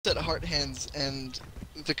Said heart hands and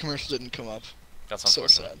the commercial didn't come up. That's So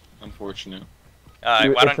unfortunate. sad. Unfortunate.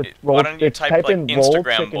 Why don't you type like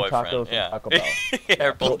Instagram boyfriend? Tacos Yeah. Taco Bell.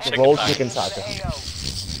 Yeah, rolled chicken Rolled tacos. chicken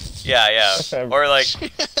tacos. Yeah. Or like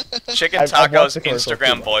chicken I've tacos watched the commercials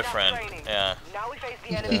Instagram too. boyfriend. Yeah.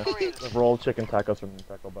 Yeah. Rolled chicken tacos from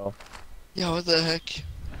Taco Bell. Yeah, what the heck?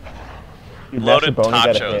 Dude, Loaded Master Boney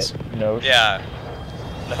got a tachos. hit. No. Yeah.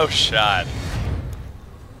 No shot.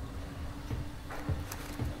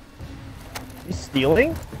 He's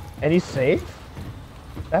stealing? And he's safe?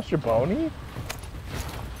 Master Boney?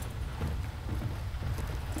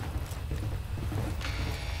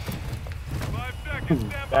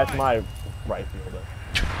 That's my right fielder.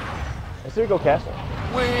 Let's see go Castle.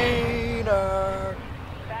 Wiener.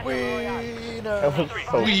 That was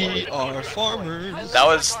so We funny. are farmers. That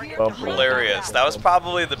was Well, hilarious. That was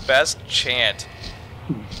probably the best chant.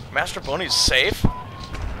 Master Boney's safe?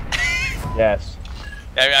 Yes,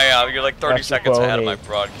 Yeah, you're like 30 Master seconds ahead of Boney. my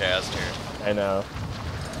broadcast here. I know.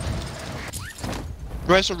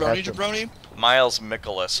 Rice-a-roni, jabroni? Miles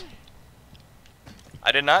Mikolas.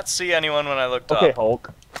 I did not see anyone when I looked Okay, up.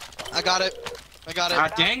 Hulk. I got it. I got it.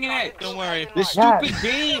 God dang it! Don't worry. This Yeah. stupid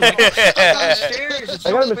game! I got stuck downstairs! It's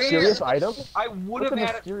I got a so mysterious fair. item? I would What's have a had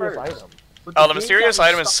it mysterious first. item? But Oh, the game mysterious got me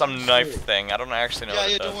item is stuck some knife downstairs. thing. I don't actually know Yeah, what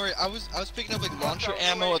yeah, it don't does. worry. I was picking up like launcher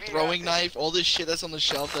ammo, a throwing knife, all this shit that's on the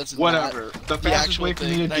shelf that's Whatever. not The fastest actual way for me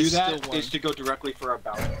thing, to and I do still that won. is to go directly for our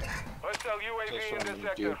bounty. Hostile That's UAV what in I'm the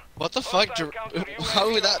gonna do. sector. What the fuck?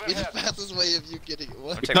 How would that be the fastest way of you getting it?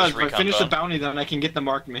 What? Take Because this if I recon finish the bone. bounty, then I can get the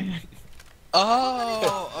marked man.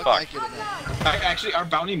 Oh, okay, I Fuck. get it now. Actually, our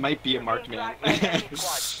bounty might be a marked man. The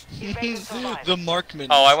Markman.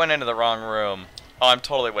 Oh, I went into the wrong room. Oh, I'm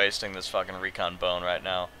totally wasting this fucking recon bone right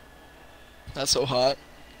now. That's so hot.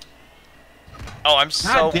 Oh, I'm so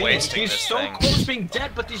God dang it, wasting he's this so thing. close to being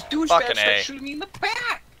dead, but these douchebags Fucking start A. shooting me in the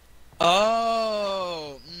back.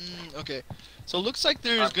 Oh, okay. So it looks like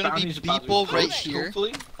there's Our gonna be bounty's about to people right close, here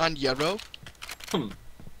hopefully. on Yarrow. Hmm.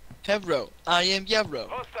 Hevro, I am Yarrow.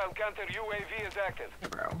 Oh Hostile counter UAV is active.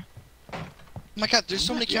 Bro. my god, there's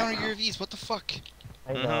so many Yeah, counter bro. UAVs. What the fuck?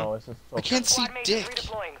 I know, it's just so I can't see Squad mates dick.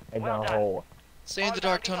 redeploying. I Well done. know. Stay in the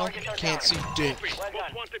dark tunnel. Can't see dick. Well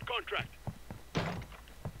done.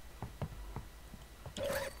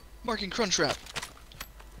 Marking Cruntrap.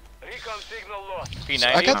 Recon signal lost.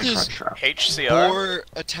 P90, I got this HCR. 4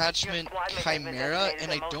 attachment Chimera,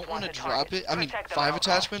 and I don't want to drop it. I mean, 5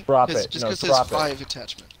 attachment. Drop 'cause- it. Just No, because drop it's it. 5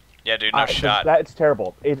 attachment. Yeah, dude, no shot. That's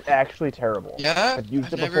terrible. It's actually terrible. Yeah, I've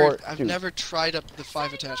used it never, before, I've too. never tried up the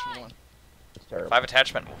 5 attachment one. It's terrible. 5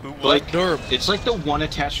 attachment. Who would? Like, Derp. it's like the one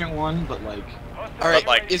attachment one, but like... All right,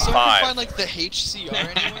 like, if someone 5. can find like the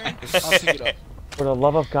HCR anywhere, I'll pick it up. For the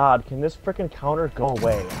love of God, can this frickin' counter go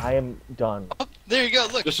away? I am done. Oh, there you go.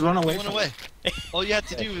 Look, Just run away went from away. All you have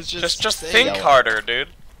to do is Just say think it. harder, dude.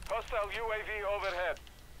 Hostile UAV overhead.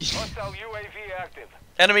 Hostile UAV active.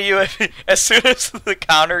 Enemy UAV. As soon as the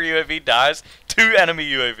counter UAV dies, 2 enemy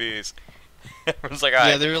UAVs. Everyone's like,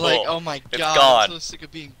 alright, Yeah, they were cool. like, oh my It's god, gone. I'm so sick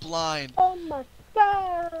of being blind. Oh my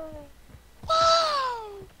God. Wow.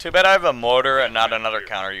 Too bad I have a mortar and not another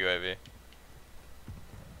counter UAV.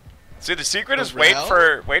 See, the secret is wait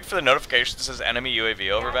Morale? for the notification that says enemy UAV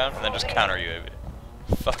overbound, and then just counter UAV.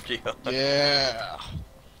 Fuck you. Yeah.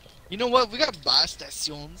 You know what? We got buy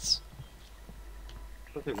stations.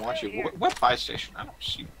 What they want you? What buy station? I don't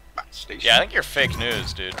see buy station. Yeah, I think you're fake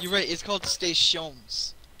news, dude. You're right. It's called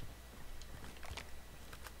stations.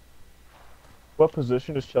 What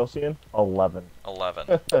position is Chelsea in? 11.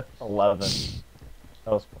 11. 11. That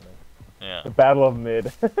was funny. Yeah. The Battle of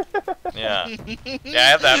Mid. Yeah. Yeah, I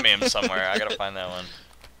have that meme somewhere. I gotta find that one.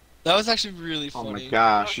 That was actually really Oh funny. my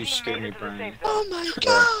gosh, you scared me, Brian. Oh my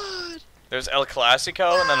god. There's El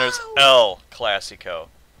Clasico, and then there's El Clasico.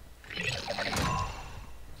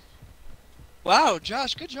 Wow,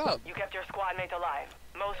 Josh, good job. You kept your squad mate alive.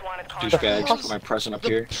 Most wanted Douchebags, contact. put my present up The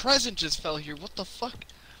here. present just fell here. What the fuck?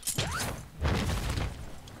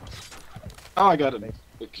 Oh, I got a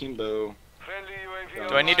Kimbo. Friendly UAV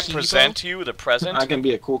Do I need to Kimbo? present you the present? I can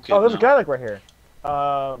be a cool kid Oh, there's a now. guy like right here.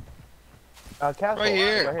 Castle. Right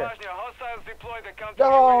here. Right here. Bosnia, hostiles deployed the counter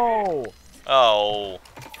No! Oh,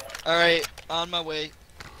 All right, on my way.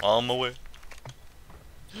 on my way.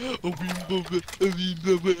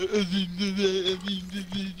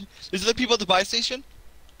 Is there people at the buy station?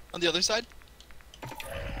 On the other side?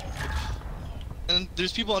 And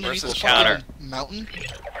there's people underneath the Where's this fucking counter? mountain.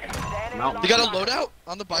 Mountain. They got a loadout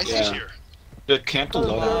on the buy Yeah. station? The camp to Oh,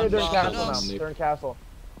 load they're in out. castle now. Mountain. They're in castle.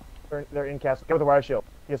 They're in castle. Get with the riot shield.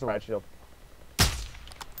 He has the riot shield.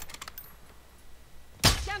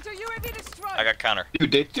 Counter UAV destroyed. I got counter.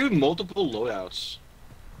 Dude, they threw multiple loadouts.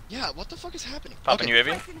 Yeah, what the fuck is happening? Popping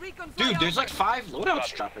UAV. Dude, there's like 5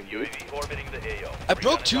 loadouts dropping. UAV orbiting the AO. I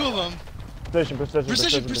broke 2 of them.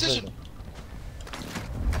 Precision.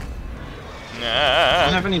 I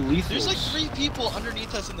don't have any lethals. There's like 3 people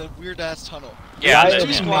underneath us in the weird ass tunnel. Yeah, Right, the- Two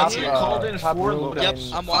and squads top, here called in top 4 room loadouts. Yep,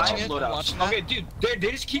 and I'm watching it. I'm Loadouts. watching that. Okay, dude,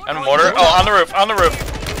 they just keep. and calling mortar. loadouts. Oh, on the roof. On the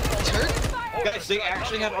roof. It's hurt? Guys, they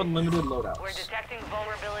actually have unlimited loadouts. We're detecting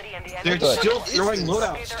vulnerability in the They're enemy. still What is throwing this?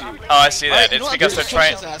 loadouts, dude. Oh, I see that. Alright, you It's know what? because they're Push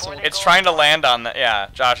trying. this asshole. It's trying to land on the. Yeah,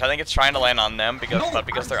 Josh. I think it's trying to land on them because, No, but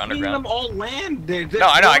because they're I'm seeing underground. them all land. They're No,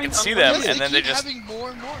 I know, I throwing can see them, Yes, and then they keep just. having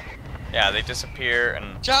more and more. Yeah, they disappear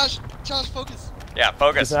and. Josh, focus. Yeah, It's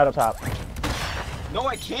focus. not up top. No,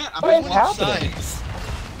 I can't. I'm What is on happening? Sides.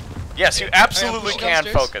 Yes, you absolutely push can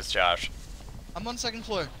downstairs. focus, Josh. I'm on 2nd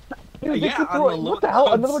floor. Dude, Yeah, they keep on throwing- the what the hell?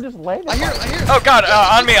 loadouts. Another one just landed. I hear. Oh God!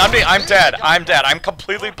 On me! I'm dead. I'm dead. I'm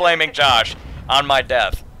completely blaming Josh on my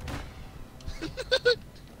death.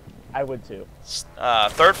 I would too.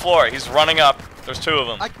 3rd floor. He's running up. There's 2 of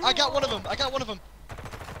them. I got one of them.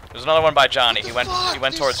 There's another one by Johnny. He What the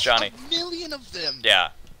went fuck? towards Johnny. There's a million of them. Yeah.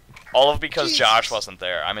 All of because Jesus. Josh wasn't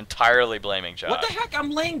there. I'm entirely blaming Josh. What the heck? I'm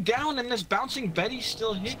laying down and this bouncing Betty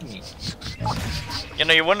still hit me. You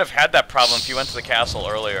know, you wouldn't have had that problem if you went to the castle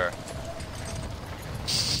earlier.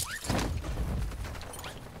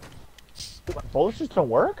 Bullets just don't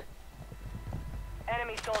work?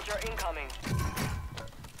 Enemy soldier incoming.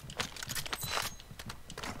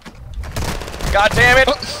 God damn it!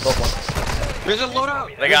 Go for it. There's a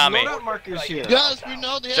loadout. They got There's me. Loadout markers here. Yes, we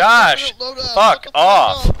know. They have Josh, different loadouts. fuck What the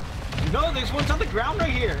off. No, there's ones on the ground right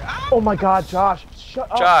here. Ah! Oh my god, Josh. Shut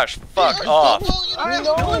up. Josh, fuck They are off. so well, I am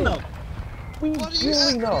No. killing them. We What do you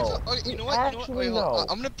really know. Okay, you know We what? actually Wait, hold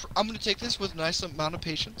on. know. I'm gonna take this with a nice amount of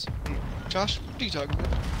patience. Josh, what are you talking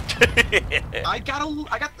about? I got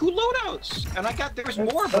 2 loadouts, and there's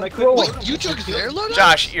more, but I Let's couldn't. roll. load Wait, them. you took their loadout?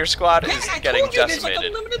 Josh, your squad Yeah, is I getting told you, there's like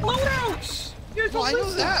decimated. unlimited loadouts. You guys Well, don't I know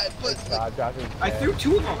listen. that, but God, Josh is I dead. threw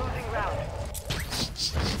 2 of them. Losing round.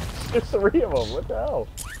 There's 3 of them. What the hell?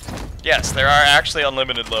 Yes, there are actually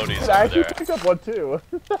unlimited loadies Dude, I over actually there. picked up one too.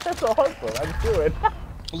 That's awesome. I just do it.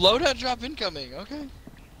 loadout drop incoming. Okay.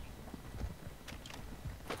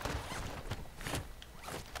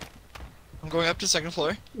 I'm going up to 2nd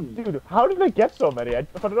floor. Dude, how did I get so many? I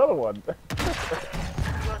found another one. Your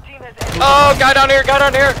team has Oh, guy down here, guy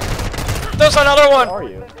down here! There's another Where one! are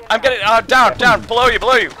you? I'm getting, down, below you.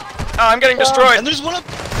 Oh, I'm getting destroyed. And there's one up.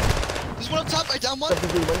 There's one up top. I down one. Step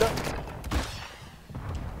through the window.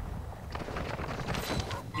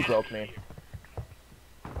 He broke me.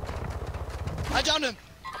 I downed him.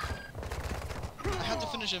 I have to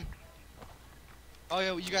finish him. Oh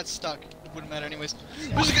yeah, you got stuck. It wouldn't matter anyways.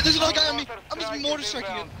 There's another guy on me. I'm just mortar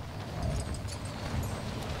striking him.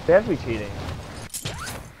 They have to be cheating.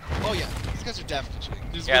 Oh yeah, these guys are definitely cheating.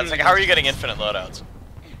 There's Yeah, it's like, literally- how are you getting infinite loadouts?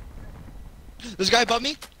 There's a guy above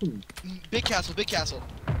me. Big castle, big castle.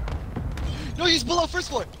 No, he's below 1st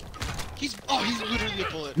floor. He's literally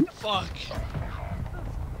a bullet. Fuck.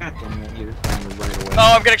 God damn it, you found me right away.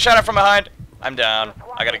 Oh, I'm getting shot at from behind. I'm down.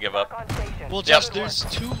 I gotta give up. on station. Well, Josh, there's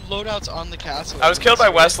 2 loadouts on the castle. I was killed by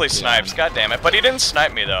Wesley Snipes. God damn it! But he didn't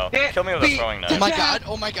snipe me though. He killed me with a throwing Oh knife. my god,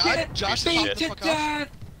 oh my god. Josh, Piece of pop the shit. fuck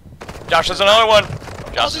off. Josh, there's another one.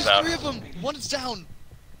 Oh, Josh there's is out. 3 of them. One is down.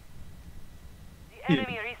 The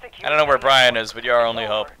enemy resecured I don't know where Brian is, but you're our only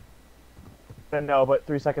hope. No, but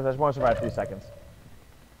 3 seconds. I just want to survive 3 seconds.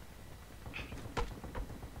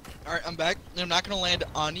 Alright, I'm back. I'm not gonna land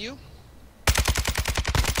on you.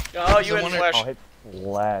 Oh, you The in one- flesh. Oh, hit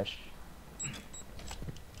flash.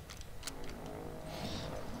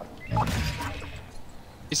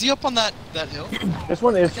 Is he up on that hill? This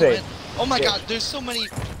one is I can't land. safe. Oh my Yeah. god, there's so many.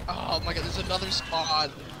 Oh my god, there's another squad.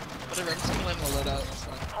 Whatever, I'm just gonna land my loadout. It's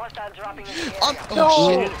fine. Hostile dropping into the area. Oh No!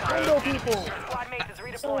 shit. Window people! Squad mate is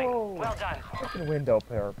redeploying. No. Well done. Fucking window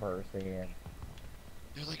person.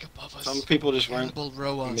 They're like above us. Some people just weren't Cannibal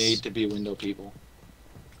row us. made to be window people.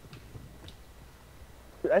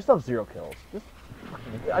 Dude, I still have 0 kills.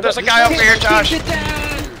 There's a guy over here, Josh. Dude,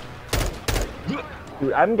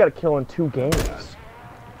 I haven't got a kill in 2 games.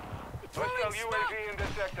 Hostile UAV in this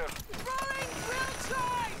sector.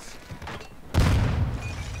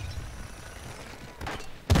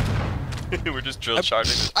 We're just drill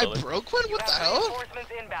charging this I building. broke one? What the hell?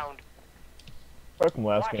 Reinforcements inbound. Start from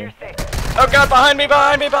last Watch your game. six. Oh god, behind me,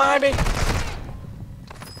 behind me, behind me!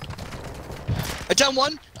 I down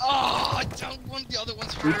one. Oh, I down one. The other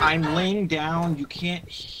one's Dude, hurt. I'm laying down. You can't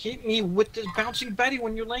hit me with this bouncing Betty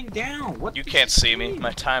when you're laying down. What? You the can't see me. heck?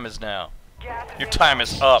 My time is now. Gas Your inbound. time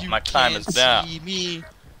is up. You My time is can't now. see me.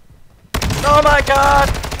 Oh my god!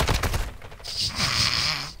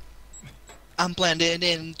 I'm blending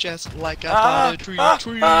in just like a butter tree.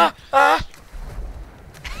 Brian,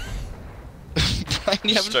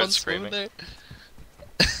 you having Start fun swimming screaming. there?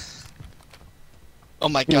 Oh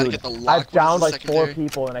my god, Dude, get the lock. I've downed What is like the 4 secondary?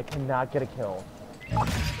 people and I cannot get a kill.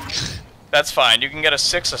 That's fine. You can get a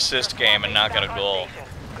 6-assist game and not get a goal.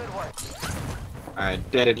 Good work. I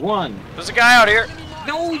deaded one. There's a guy out here.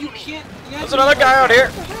 No, you can't. There's another guy out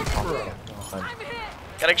here.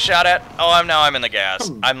 Getting shot at. Oh, I'm in the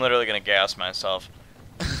gas. I'm literally gonna gas myself.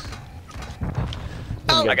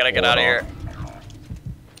 I gotta get out of here.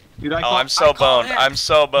 Dude, Oh, I'm so boned. I'm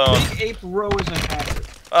so boned. Big Ape Row is a hacker.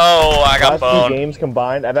 Oh, I got Last 2 boned. games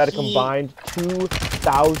combined, I've had a combined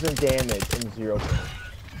 2,000 damage in 0 kills.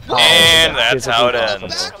 And that's how it Physically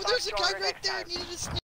ends. Back, there's a guy right there. I needed to